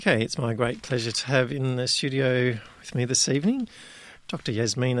Okay, it's my great pleasure to have in the studio with me this evening Dr.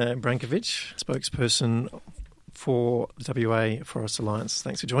 Yasmina Brankovic, spokesperson for the WA Forest Alliance.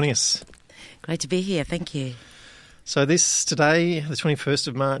 Thanks for joining us. Great to be here, thank you. So today, the 21st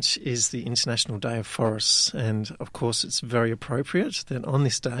of March, is the International Day of Forests, and of course it's very appropriate that on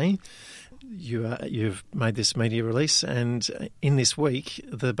this day you've made this media release, and in this week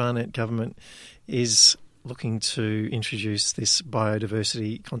the Barnett government is looking to introduce this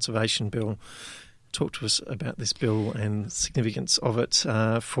biodiversity conservation bill. Talk to us about this bill and the significance of it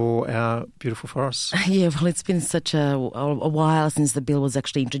for our beautiful forests. Yeah, well, it's been such a while since the bill was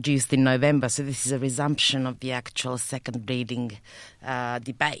actually introduced in November, so this is a resumption of the actual second reading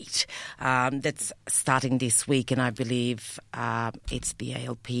debate that's starting this week, and I believe it's the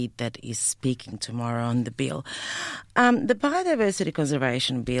ALP that is speaking tomorrow on the bill. The Biodiversity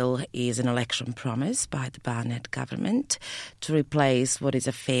Conservation Bill is an election promise by the Barnett government to replace what is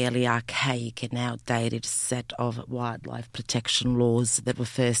a fairly archaic and outdated set of wildlife protection laws that were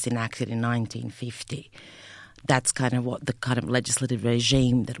first enacted in 1950. That's kind of what the kind of legislative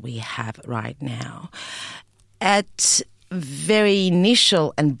regime that we have right now. At very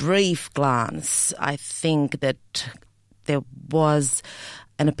initial and brief glance, I think that there was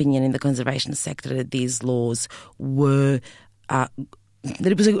an opinion in the conservation sector that these laws were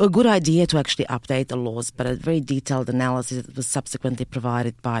that it was a good idea to actually update the laws, but a very detailed analysis that was subsequently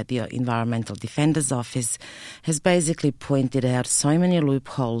provided by the Environmental Defender's Office has basically pointed out so many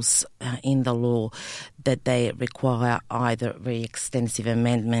loopholes in the law that they require either very extensive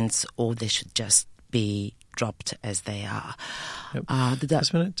amendments or they should just be dropped as they are. Yep.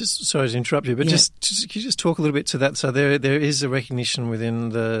 Just sorry to interrupt you, but can you just talk a little bit to that? So there is a recognition within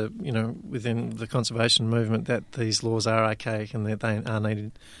the conservation movement that these laws are archaic and that they are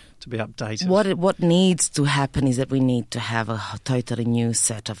needed to be updated. What needs to happen is that we need to have a totally new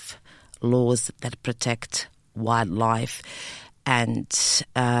set of laws that protect wildlife and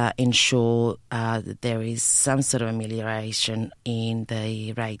ensure that there is some sort of amelioration in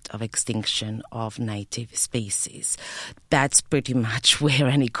the rate of extinction of native species. That's pretty much where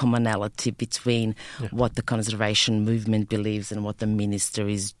any commonality between what the conservation movement believes and what the minister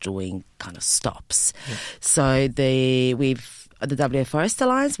is doing kind of stops. Yeah. So the WA Forest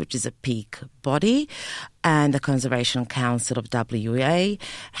Alliance, which is a peak body, and the Conservation Council of WA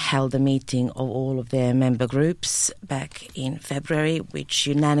held a meeting of all of their member groups back in February, which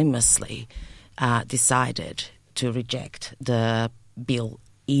unanimously decided to reject the bill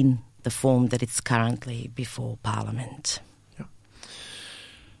in the form that it's currently before Parliament.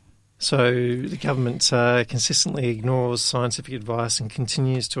 So the government consistently ignores scientific advice and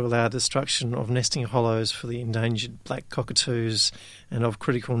continues to allow destruction of nesting hollows for the endangered black cockatoos and of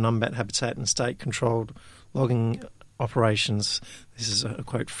critical numbat habitat and state-controlled logging operations. This is a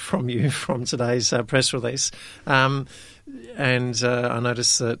quote from you from today's press release. And I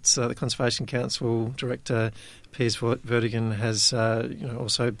noticed that the Conservation Council Director Piers Vertigan has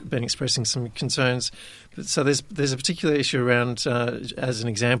also been expressing some concerns. So there's a particular issue around, as an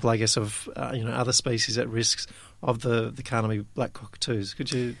example, I guess, of other species at risk of the Carnaby black cockatoos.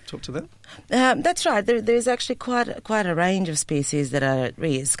 Could you talk to that? That's right. There's actually quite a range of species that are at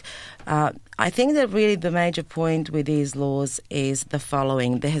risk. I think that really the major point with these laws is the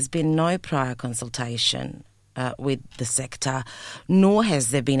following. There has been no prior consultation with the sector, nor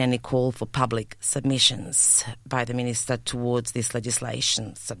has there been any call for public submissions by the minister towards this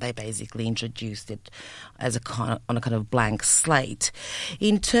legislation. So they basically introduced it as on a kind of blank slate.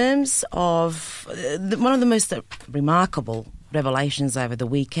 In terms of one of the most remarkable revelations over the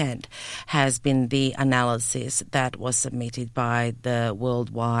weekend has been the analysis that was submitted by the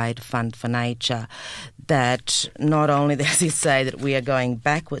Worldwide Fund for Nature, that not only does it say that we are going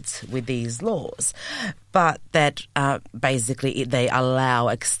backwards with these laws, but that basically they allow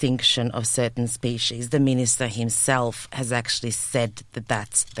extinction of certain species. The minister himself has actually said that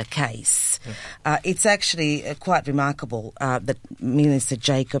that's the case. Yeah. It's actually quite remarkable that Minister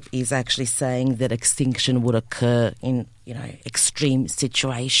Jacob is actually saying that extinction would occur in extreme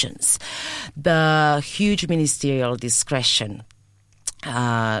situations. The huge ministerial discretion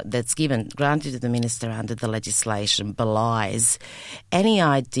that's granted to the minister under the legislation belies any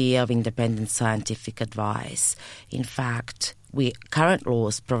idea of independent scientific advice. In fact, current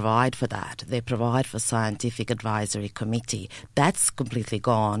laws provide for that. They provide for scientific advisory committee. That's completely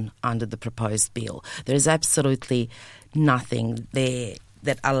gone under the proposed bill. There is absolutely nothing there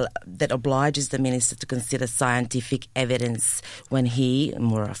that obliges the minister to consider scientific evidence when he,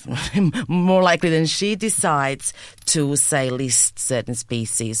 more likely than she, decides to, say, list certain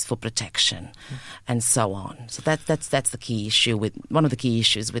species for protection, and so on. So that's the key issue one of the key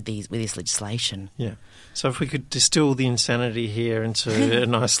issues with this legislation. Yeah. So if we could distill the insanity here into a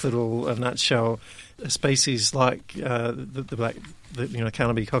nice little nutshell, a species like the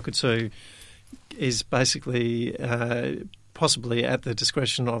Carnaby cockatoo is basically possibly at the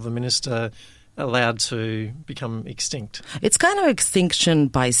discretion of the minister allowed to become extinct. It's kind of extinction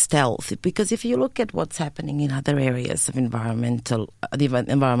by stealth, because if you look at what's happening in other areas of the environmental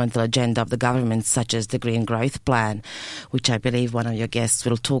agenda of the government, such as the Green Growth Plan, which I believe one of your guests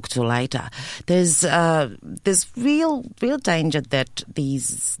will talk to later, there's real danger that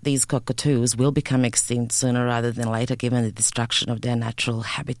these cockatoos will become extinct sooner rather than later, given the destruction of their natural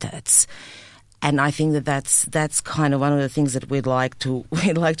habitats. And I think that's kind of one of the things that we'd like to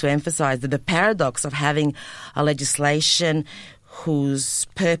emphasise, that the paradox of having a legislation whose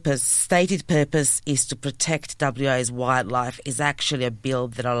stated purpose is to protect WA's wildlife is actually a bill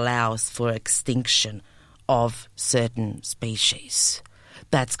that allows for extinction of certain species.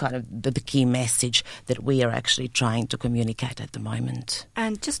 That's kind of the key message that we are actually trying to communicate at the moment.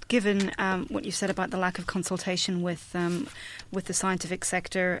 And just given what you said about the lack of consultation with the scientific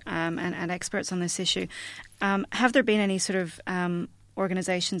sector and experts on this issue, have there been any sort of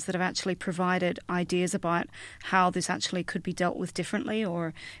organisations that have actually provided ideas about how this actually could be dealt with differently,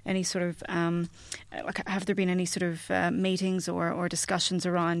 or any sort of have there been any sort of meetings or discussions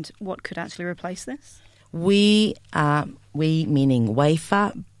around what could actually replace this? We meaning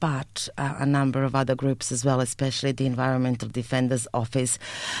WAEFA, but a number of other groups as well, especially the Environmental Defenders Office,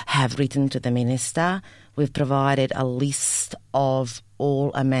 have written to the Minister. We've provided a list of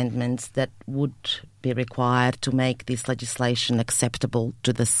all amendments that would be required to make this legislation acceptable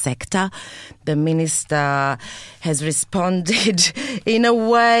to the sector. The Minister has responded in a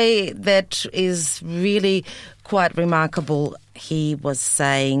way that is really quite remarkable. He was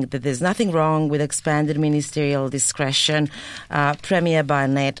saying that there's nothing wrong with expanded ministerial discretion. Premier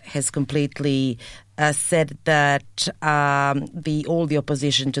Barnett has completely said that all the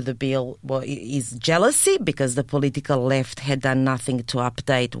opposition to the bill is jealousy because the political left had done nothing to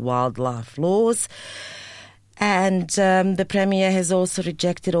update wildlife laws. And the Premier has also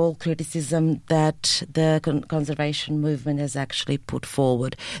rejected all criticism that the conservation movement has actually put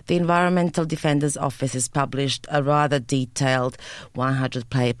forward. The Environmental Defenders Office has published a rather detailed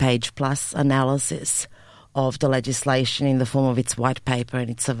 100-page plus analysis of the legislation in the form of its white paper, and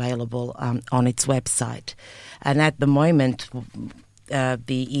it's available on its website. And at the moment, the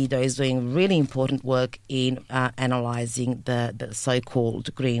EDO is doing really important work in analysing the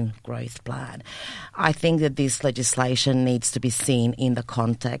so-called Green Growth Plan. I think that this legislation needs to be seen in the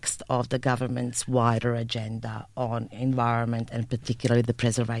context of the government's wider agenda on environment and particularly the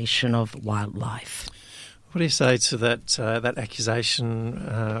preservation of wildlife. What do you say to that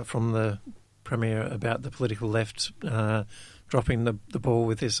accusation from the Premier about the political left dropping the ball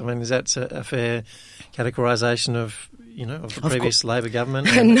with this? I mean, is that a fair categorisation of the previous Labor government?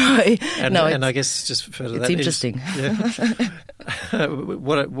 No. And I guess just further it's that interesting.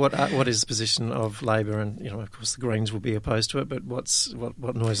 What is the position of Labor? And of course, the Greens will be opposed to it. But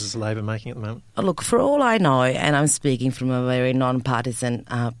what noise is Labor making at the moment? Look, for all I know, and I'm speaking from a very non-partisan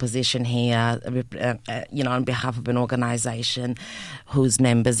position here, on behalf of an organisation whose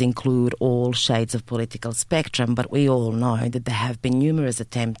members include all shades of political spectrum. But we all know that there have been numerous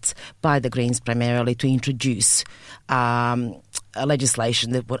attempts by the Greens primarily to introduce a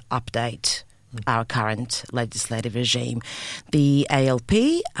legislation that would update our current legislative regime. The ALP,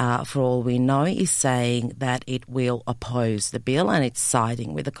 for all we know, is saying that it will oppose the bill, and it's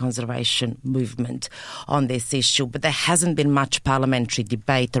siding with the conservation movement on this issue. But there hasn't been much parliamentary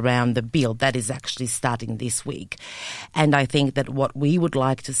debate around the bill. That is actually starting this week. And I think that what we would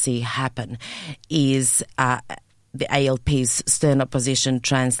like to see happen is the ALP's stern opposition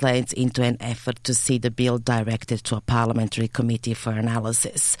translates into an effort to see the bill directed to a parliamentary committee for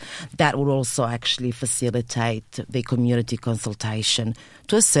analysis. That would also actually facilitate the community consultation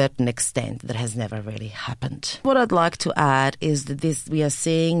to a certain extent that has never really happened. What I'd like to add is that we are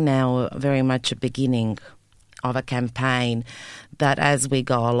seeing now very much a beginning of a campaign that as we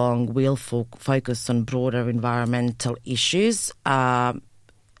go along will focus on broader environmental issues.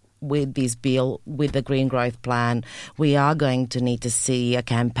 With this bill, with the Green Growth Plan, we are going to need to see a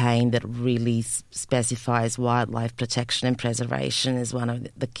campaign that really specifies wildlife protection and preservation as one of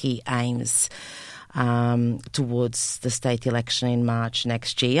the key aims towards the state election in March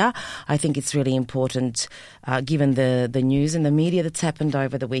next year. I think it's really important given the news in the media that's happened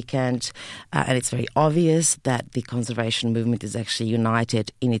over the weekend, and it's very obvious that the conservation movement is actually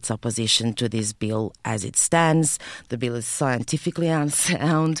united in its opposition to this bill as it stands. The bill is scientifically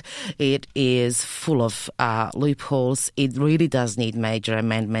unsound. It is full of loopholes. It really does need major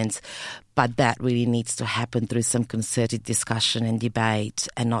amendments. But that really needs to happen through some concerted discussion and debate,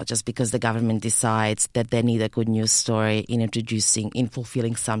 and not just because the government decides that they need a good news story in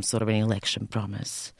fulfilling some sort of an election promise.